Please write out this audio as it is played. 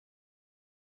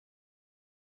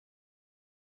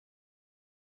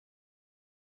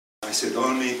I said,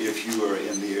 only if you are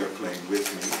in the airplane with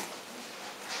me.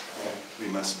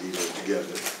 We must be there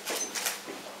together.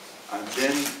 And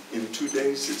then in 2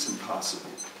 days, it's impossible.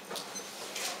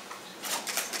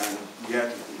 And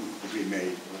yet we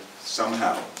made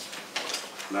somehow,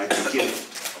 like a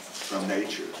gift from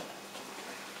nature,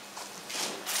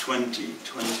 20,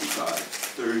 25,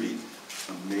 30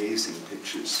 amazing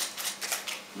pictures,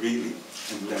 really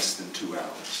in less than 2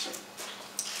 hours.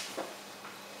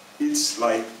 It's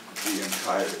like the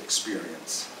entire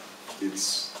experience.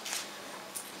 It's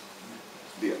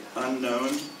the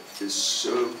unknown is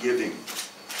so giving,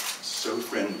 so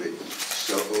friendly,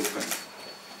 so open.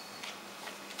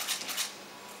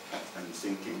 I'm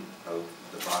thinking of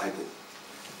the Bible.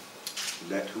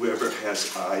 Let whoever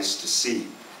has eyes to see,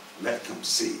 let them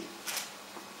see.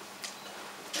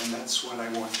 And that's what I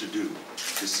want to do,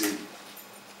 to see.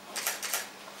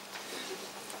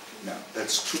 Now,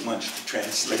 that's too much to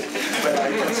translate, but I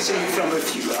can see from a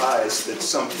few eyes that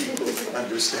some people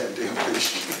understand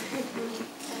English.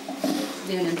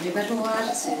 Bien, en primer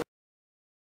lugar,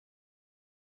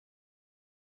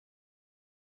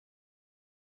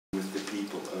 with the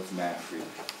people of Mapfre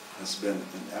has been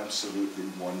an absolutely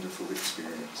wonderful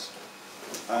experience.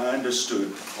 I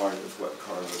understood part of what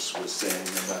Carlos was saying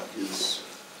about his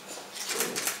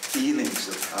feelings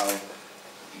of how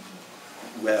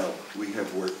well we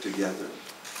have worked together.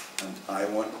 And I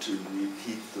want to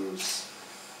repeat those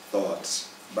thoughts,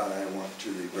 but I want to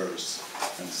reverse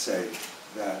and say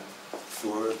that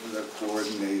for the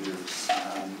coordinators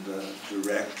and the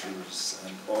directors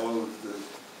and all of the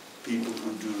people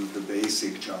who do the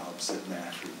basic jobs at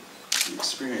Mapfre, the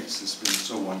experience has been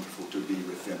so wonderful to be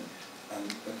with them,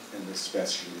 and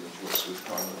especially, of course, with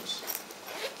Carlos.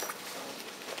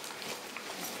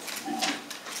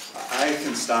 I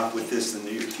can stop with this, and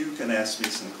if you can ask me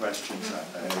some questions,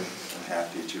 I'm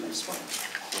happy to respond.